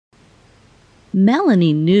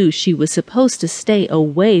Melanie knew she was supposed to stay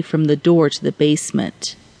away from the door to the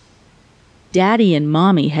basement. Daddy and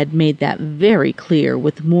Mommy had made that very clear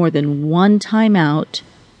with more than one time out,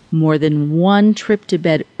 more than one trip to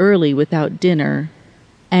bed early without dinner,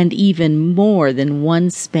 and even more than one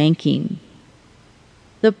spanking.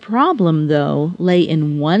 The problem, though, lay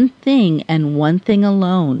in one thing and one thing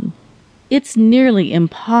alone. It's nearly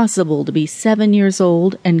impossible to be 7 years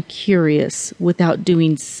old and curious without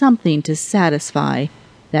doing something to satisfy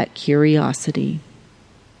that curiosity.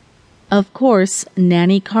 Of course,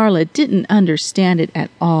 Nanny Carla didn't understand it at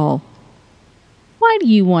all. "Why do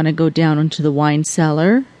you want to go down into the wine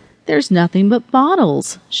cellar? There's nothing but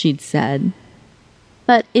bottles," she'd said.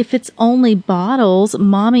 "But if it's only bottles,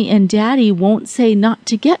 Mommy and Daddy won't say not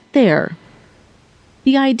to get there."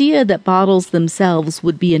 The idea that bottles themselves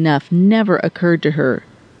would be enough never occurred to her.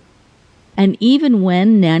 And even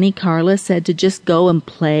when Nanny Carla said to just go and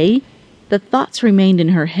play, the thoughts remained in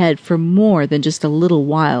her head for more than just a little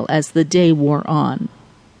while as the day wore on.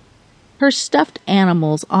 Her stuffed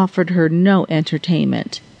animals offered her no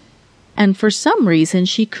entertainment, and for some reason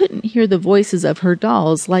she couldn't hear the voices of her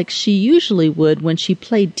dolls like she usually would when she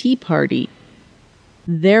played tea party.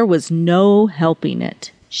 There was no helping it.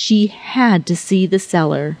 She had to see the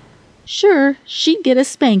cellar. Sure, she'd get a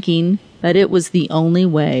spanking, but it was the only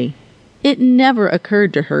way. It never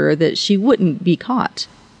occurred to her that she wouldn't be caught.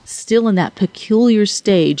 Still in that peculiar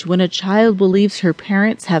stage when a child believes her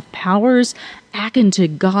parents have powers akin to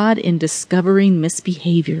God in discovering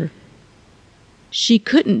misbehavior. She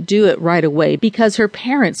couldn't do it right away because her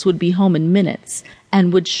parents would be home in minutes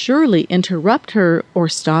and would surely interrupt her or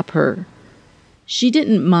stop her. She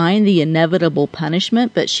didn't mind the inevitable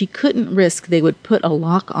punishment, but she couldn't risk they would put a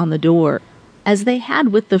lock on the door, as they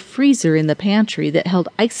had with the freezer in the pantry that held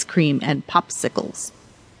ice cream and popsicles.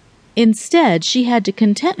 Instead, she had to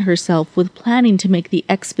content herself with planning to make the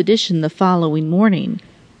expedition the following morning,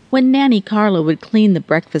 when Nanny Carla would clean the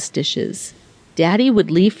breakfast dishes. Daddy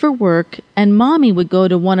would leave for work, and Mommy would go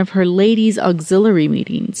to one of her ladies' auxiliary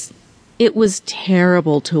meetings. It was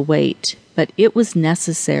terrible to wait, but it was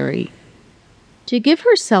necessary. To give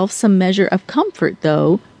herself some measure of comfort,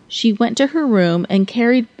 though, she went to her room and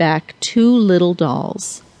carried back 2 little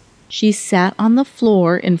dolls. She sat on the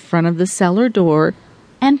floor in front of the cellar door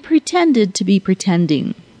and pretended to be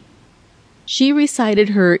pretending. She recited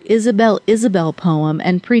her Isabel, Isabel poem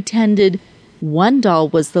and pretended one doll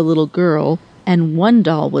was the little girl and one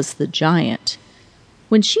doll was the giant.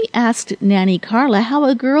 When she asked Nanny Carla how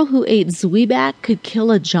a girl who ate Zwieback could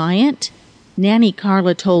kill a giant, Nanny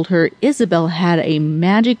Carla told her Isabel had a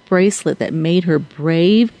magic bracelet that made her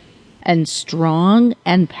brave and strong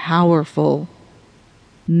and powerful.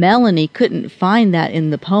 Melanie couldn't find that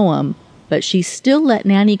in the poem, but she still let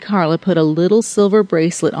Nanny Carla put a little silver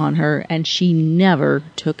bracelet on her, and she never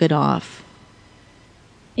took it off.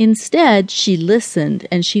 Instead, she listened,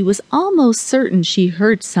 and she was almost certain she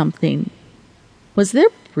heard something. Was there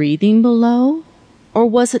breathing below? Or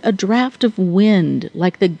was it a draft of wind,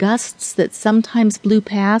 like the gusts that sometimes blew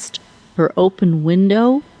past her open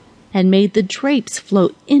window and made the drapes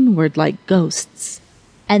float inward like ghosts,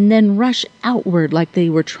 and then rush outward like they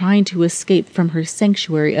were trying to escape from her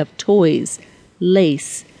sanctuary of toys,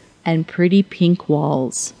 lace, and pretty pink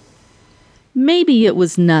walls? Maybe it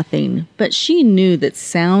was nothing, but she knew that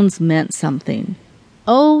sounds meant something.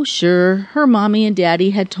 Oh, sure, her Mommy and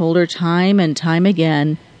Daddy had told her time and time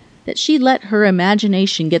again that she let her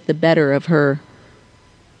imagination get the better of her.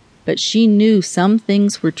 But she knew some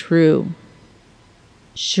things were true.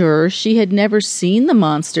 Sure, she had never seen the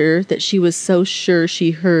monster that she was so sure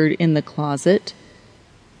she heard in the closet.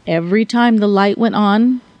 Every time the light went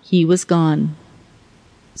on, he was gone.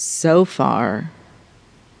 So far.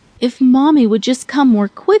 If Mommy would just come more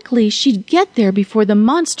quickly, she'd get there before the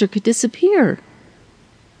monster could disappear.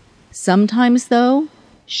 Sometimes, though,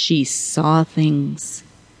 she saw things.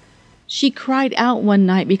 She cried out one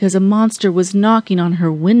night because a monster was knocking on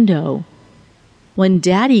her window. When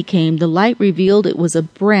Daddy came, the light revealed it was a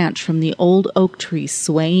branch from the old oak tree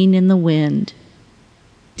swaying in the wind.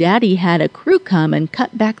 Daddy had a crew come and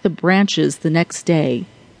cut back the branches the next day.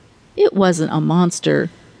 It wasn't a monster,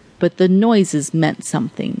 but the noises meant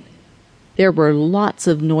something. There were lots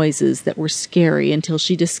of noises that were scary until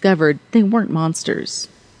she discovered they weren't monsters.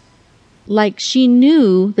 Like she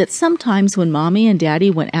knew that sometimes when Mommy and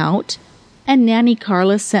Daddy went out and Nanny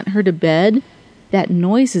Carla sent her to bed, that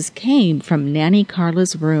noises came from Nanny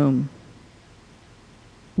Carla's room.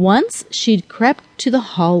 Once she'd crept to the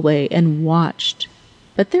hallway and watched,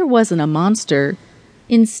 but there wasn't a monster.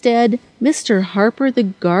 Instead, Mr. Harper the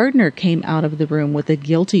gardener came out of the room with a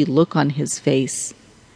guilty look on his face.